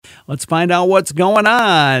Let's find out what's going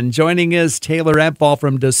on. Joining us, Taylor Empfahl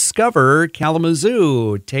from Discover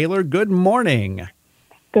Kalamazoo. Taylor, good morning.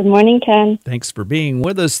 Good morning, Ken. Thanks for being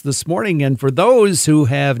with us this morning. And for those who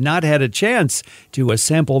have not had a chance to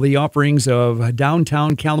sample the offerings of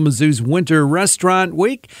downtown Kalamazoo's Winter Restaurant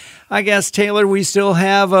Week, I guess, Taylor, we still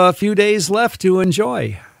have a few days left to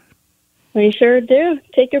enjoy. We sure do.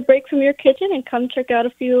 Take a break from your kitchen and come check out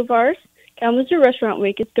a few of ours. Kalamazoo Restaurant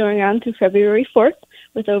Week is going on through February 4th.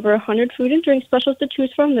 With over 100 food and drink specials to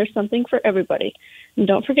choose from, there's something for everybody. And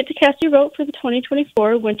don't forget to cast your vote for the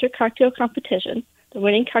 2024 Winter Cocktail Competition. The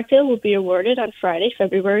winning cocktail will be awarded on Friday,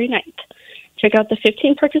 February 9th. Check out the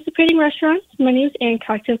 15 participating restaurants, menus, and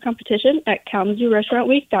cocktail competition at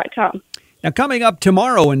KalamazooRestaurantWeek.com. Now, coming up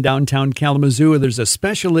tomorrow in downtown Kalamazoo, there's a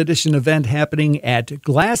special edition event happening at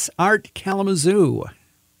Glass Art Kalamazoo.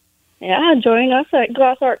 Yeah, join us at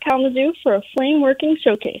Glass Art Kalamazoo for a flame working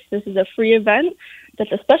showcase. This is a free event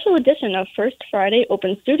that's a special edition of First Friday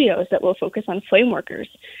Open Studios that will focus on flame workers.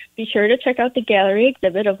 Be sure to check out the gallery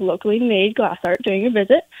exhibit of locally made glass art during your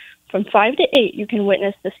visit. From 5 to 8, you can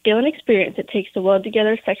witness the skill and experience it takes to weld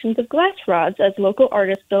together sections of glass rods as local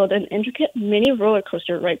artists build an intricate mini roller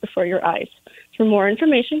coaster right before your eyes. For more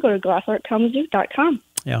information, go to glassartkalamazoo.com.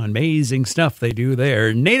 Yeah, amazing stuff they do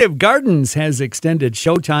there. Native Gardens has extended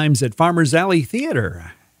showtimes at Farmers Alley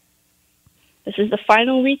Theater. This is the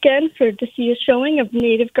final weekend to see a showing of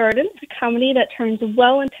Native Gardens, a comedy that turns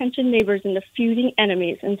well-intentioned neighbors into feuding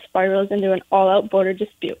enemies and spirals into an all-out border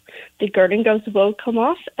dispute. The garden gloves will come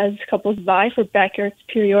off as couples vie for backyard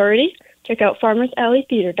superiority. Check out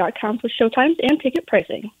farmersalleytheater.com for showtimes and ticket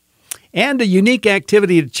pricing. And a unique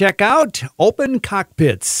activity to check out, open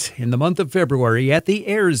cockpits in the month of February at the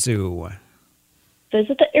Air Zoo.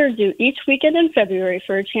 Visit the Air Zoo each weekend in February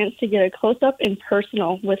for a chance to get a close-up and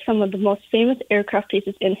personal with some of the most famous aircraft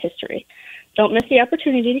pieces in history. Don't miss the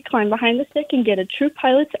opportunity to climb behind the stick and get a true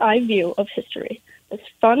pilot's eye view of history. This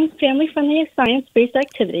fun, family-friendly science-based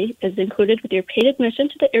activity is included with your paid admission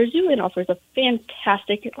to the Air Zoo and offers a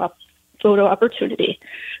fantastic photo opportunity.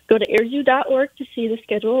 Go to airzoo.org to see the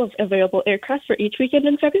schedule of available aircraft for each weekend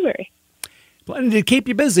in February. Planning to keep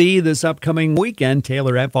you busy this upcoming weekend.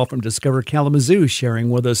 Taylor Empfahl from Discover Kalamazoo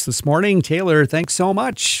sharing with us this morning. Taylor, thanks so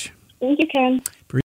much. Thank you, Ken.